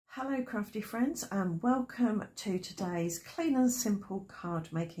Hello crafty friends, and welcome to today's clean and simple card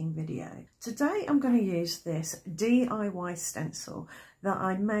making video. Today I'm going to use this DIY stencil that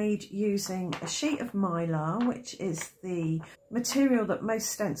I made using a sheet of mylar, which is the material that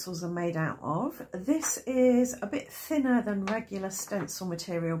most stencils are made out of. This is a bit thinner than regular stencil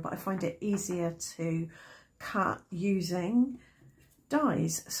material, but I find it easier to cut using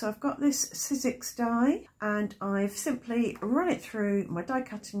dies. So I've got this Sizzix die and I've simply run it through my die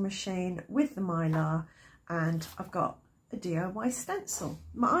cutting machine with the mylar, and I've got a DIY stencil.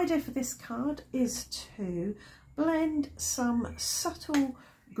 My idea for this card is to blend some subtle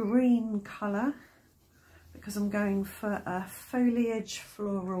green colour because I'm going for a foliage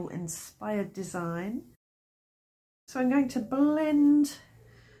floral inspired design. So I'm going to blend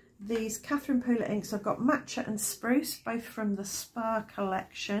these Catherine Pooler inks. I've got Matcha and Spruce, both from the Spa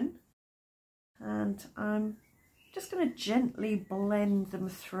collection, and I'm just going to gently blend them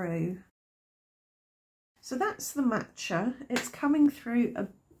through. So that's the Matcha. It's coming through a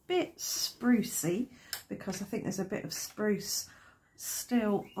bit sprucey because I think there's a bit of spruce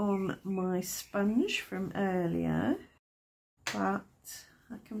still on my sponge from earlier, but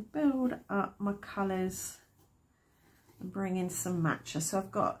I can build up my colours and bring in some Matcha. So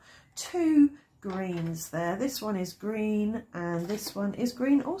I've got two greens there. This one is green and this one is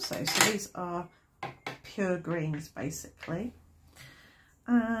green also. So these are pure greens basically.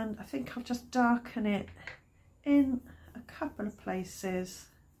 And I think I'll just darken it in a couple of places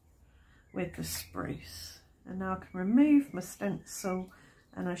with the spruce. And now I can remove my stencil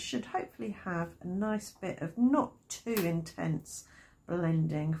and I should hopefully have a nice bit of not too intense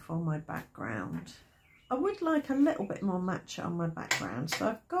blending for my background. I would like a little bit more Matcha on my background, so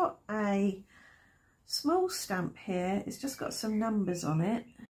I've got a small stamp here. It's just got some numbers on it,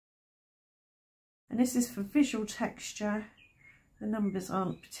 and this is for visual texture. The numbers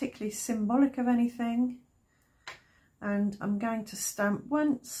aren't particularly symbolic of anything, and I'm going to stamp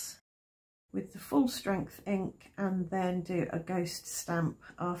once with the full strength ink and then do a ghost stamp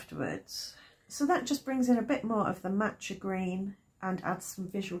afterwards. So that just brings in a bit more of the Matcha green and adds some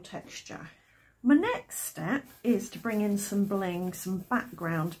visual texture. My next step is to bring in some bling, some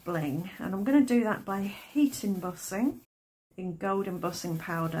background bling, and I'm going to do that by heat embossing in gold embossing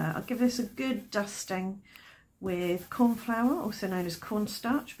powder. I'll give this a good dusting with corn flour, also known as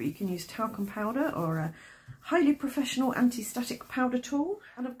cornstarch, but you can use talcum powder or a highly professional anti-static powder tool.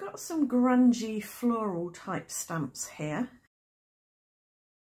 And I've got some grungy floral type stamps here,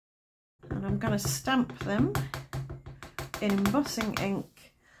 and I'm going to stamp them in embossing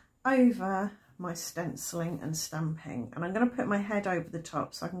ink over my stenciling and stamping, and I'm going to put my head over the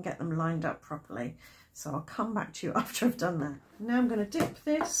top so I can get them lined up properly. So I'll come back to you after I've done that. Now I'm going to dip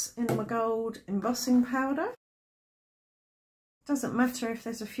this in my gold embossing powder. Doesn't matter if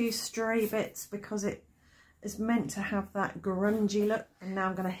there's a few stray bits because it is meant to have that grungy look. And now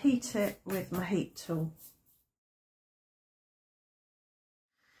I'm going to heat it with my heat tool.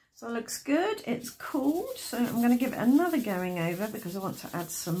 So it looks good, it's cooled, so I'm going to give it another going over because I want to add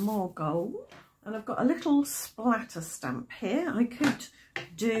some more gold. And I've got a little splatter stamp here. I could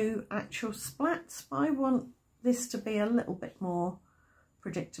do actual splats, but I want this to be a little bit more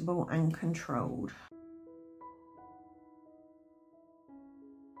predictable and controlled.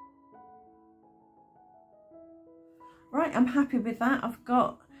 Right, I'm happy with that. I've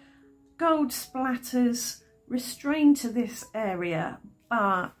got gold splatters restrained to this area,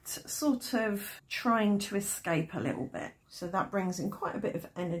 but sort of trying to escape a little bit. So that brings in quite a bit of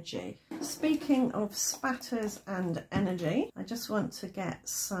energy. Speaking of spatters and energy, I just want to get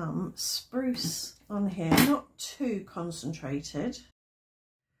some spruce on here, not too concentrated,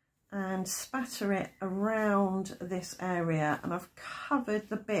 and spatter it around this area. And I've covered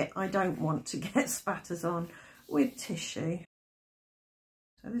the bit I don't want to get spatters on with tissue.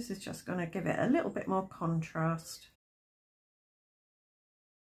 So this is just going to give it a little bit more contrast.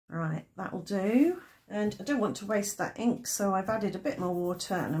 Right, that'll do. And I don't want to waste that ink, so I've added a bit more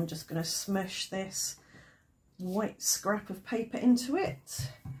water and I'm just going to smush this white scrap of paper into it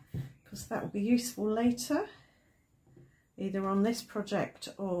because that will be useful later, either on this project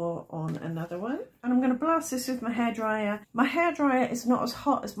or on another one. And I'm going to blast this with my hairdryer. My hairdryer is not as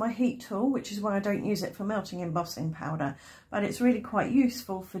hot as my heat tool, which is why I don't use it for melting embossing powder, but it's really quite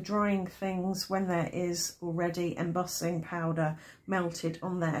useful for drying things when there is already embossing powder melted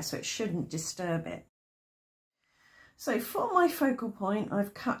on there, so it shouldn't disturb it. So for my focal point,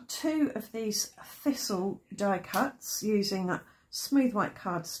 I've cut two of these thistle die cuts using smooth white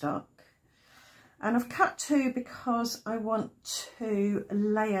cardstock. And I've cut two because I want to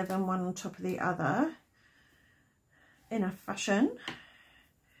layer them one on top of the other in a fashion.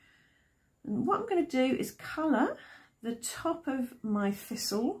 And what I'm going to do is colour the top of my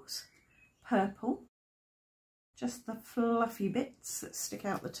thistles purple, just the fluffy bits that stick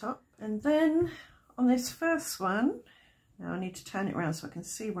out the top. And then on this first one, now I need to turn it around so I can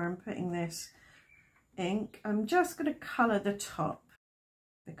see where I'm putting this ink. I'm just going to colour the top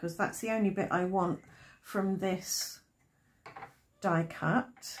because that's the only bit I want from this die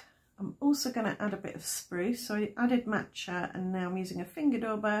cut. I'm also going to add a bit of spruce, so I added matcha and now I'm using a finger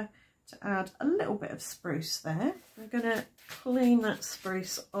dauber to add a little bit of spruce there. I'm going to clean that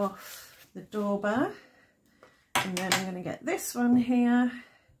spruce off the dauber, and then I'm going to get this one here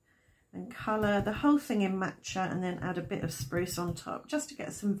and colour the whole thing in matcha and then add a bit of spruce on top just to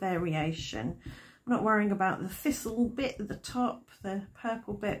get some variation. I'm not worrying about the thistle bit at the top, the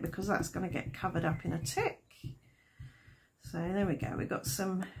purple bit, because that's going to get covered up in a tick. So there we go, we've got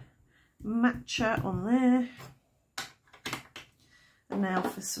some matcha on there. And now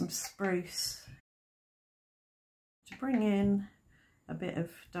for some spruce to bring in a bit of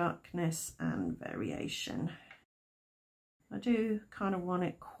darkness and variation. I do kind of want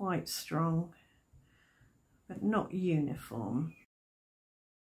it quite strong, but not uniform.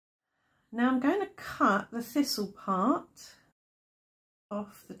 Now I'm going to cut the thistle part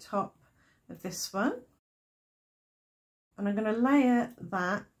off the top of this one, and I'm going to layer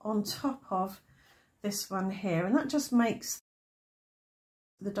that on top of this one here, and that just makes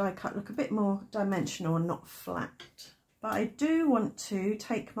the die cut look a bit more dimensional and not flat. But I do want to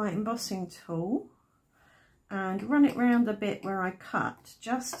take my embossing tool and run it round the bit where I cut,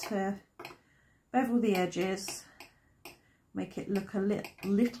 just to bevel the edges, make it look a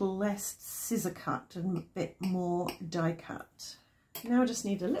little less scissor cut and a bit more die cut. Now I just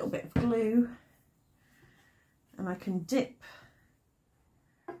need a little bit of glue, and I can dip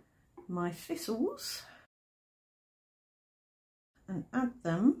my thistles and add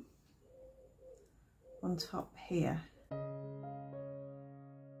them on top here.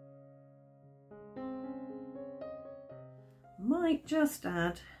 Might just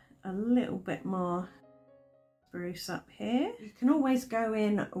add a little bit more spruce up here. You can always go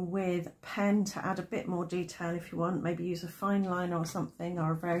in with pen to add a bit more detail if you want, maybe use a fine line or something,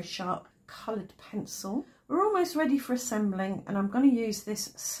 or a very sharp coloured pencil. We're almost ready for assembling, and I'm going to use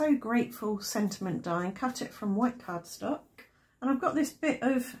this So Grateful sentiment die and cut it from white cardstock. And I've got this bit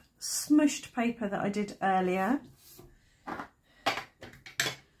of smushed paper that I did earlier,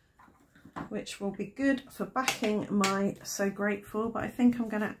 which will be good for backing my So Grateful, but I think I'm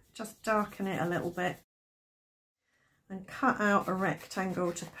going to just darken it a little bit and cut out a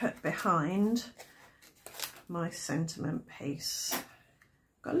rectangle to put behind my sentiment piece.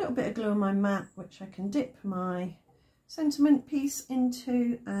 Got a little bit of glue on my mat, which I can dip my sentiment piece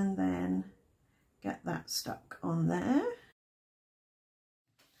into and then get that stuck on there.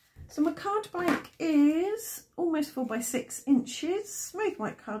 So my card blank is almost 4 by 6 inches, smooth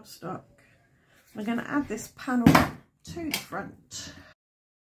white cardstock. I'm going to add this panel to the front.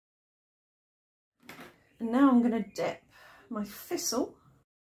 And now I'm going to dip my thistle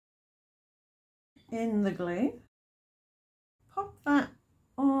in the glue, pop that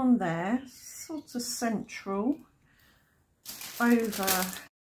on there, sort of central over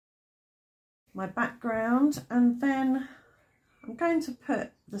my background, and then I'm going to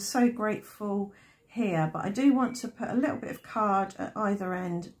put the So Grateful here, but I do want to put a little bit of card at either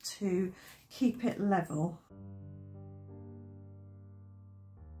end to keep it level.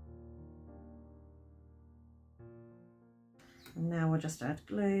 And now we'll just add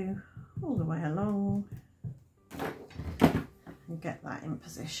glue all the way along and get that in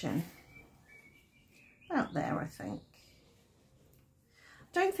position. About there, I think.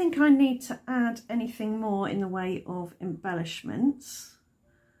 Don't think I need to add anything more in the way of embellishments.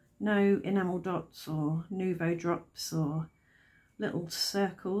 No enamel dots or Nouveau drops or little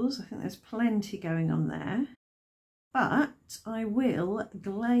circles. I think there's plenty going on there. But I will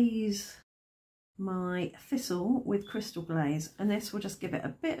glaze my thistle with crystal glaze, and this will just give it a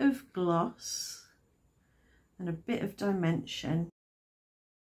bit of gloss and a bit of dimension.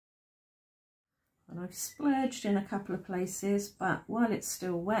 And I've splurged in a couple of places, but while it's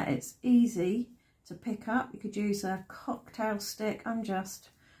still wet, it's easy to pick up. You could use a cocktail stick. I'm just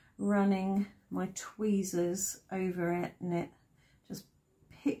running my tweezers over it and it just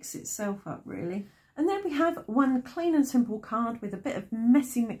picks itself up really. And then we have one clean and simple card with a bit of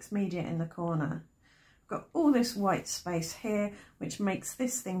messy mixed media in the corner. I've got all this white space here, which makes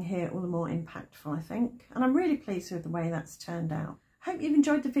this thing here all the more impactful, I think. And I'm really pleased with the way that's turned out. Hope you've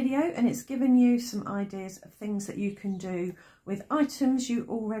enjoyed the video and it's given you some ideas of things that you can do with items you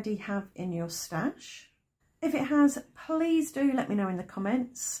already have in your stash. If it has, please do let me know in the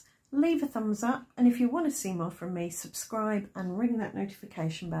comments. leave a thumbs up, and if you want to see more from me, subscribe and ring that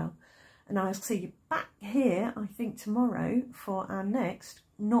notification bell. And I'll see you back here, I think, tomorrow for our next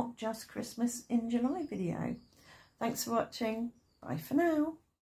Not Just Christmas in July video. Thanks for watching. Bye for now.